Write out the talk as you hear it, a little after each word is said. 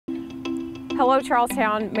Hello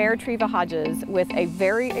Charlestown, Mayor Treva Hodges with a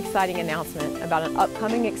very exciting announcement about an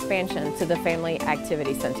upcoming expansion to the Family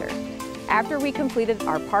Activity Center. After we completed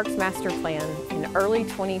our Parks Master Plan in early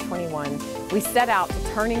 2021, we set out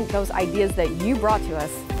to turning those ideas that you brought to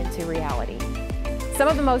us into reality. Some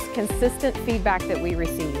of the most consistent feedback that we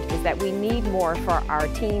received is that we need more for our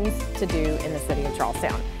teens to do in the City of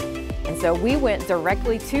Charlestown. And so we went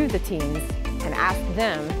directly to the teens and asked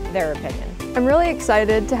them their opinion. I'm really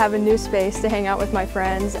excited to have a new space to hang out with my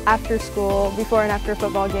friends after school, before and after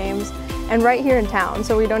football games, and right here in town,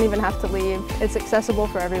 so we don't even have to leave. It's accessible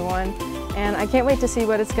for everyone, and I can't wait to see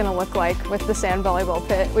what it's going to look like with the sand volleyball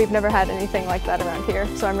pit. We've never had anything like that around here,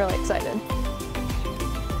 so I'm really excited.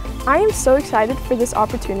 I am so excited for this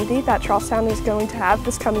opportunity that Charlestown is going to have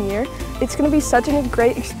this coming year. It's going to be such a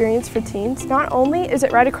great experience for teens. Not only is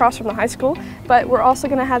it right across from the high school, but we're also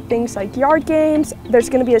going to have things like yard games. There's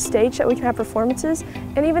going to be a stage that we can have performances,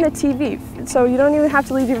 and even a TV, so you don't even have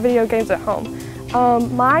to leave your video games at home.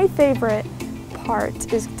 My favorite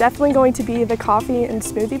part is definitely going to be the coffee and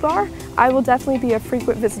smoothie bar. I will definitely be a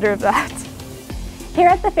frequent visitor of that. Here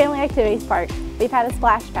at the Family Activities Park, we've had a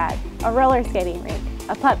splash pad, a roller skating rink,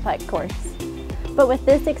 a putt-putt course. But with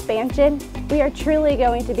this expansion, we are truly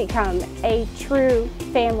going to become a true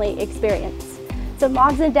family experience. So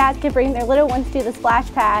moms and dads can bring their little ones to the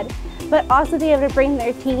splash pad, but also be able to bring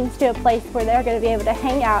their teens to a place where they're going to be able to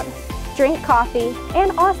hang out, drink coffee,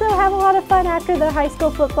 and also have a lot of fun after the high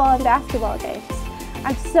school football and basketball games.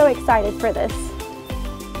 I'm so excited for this.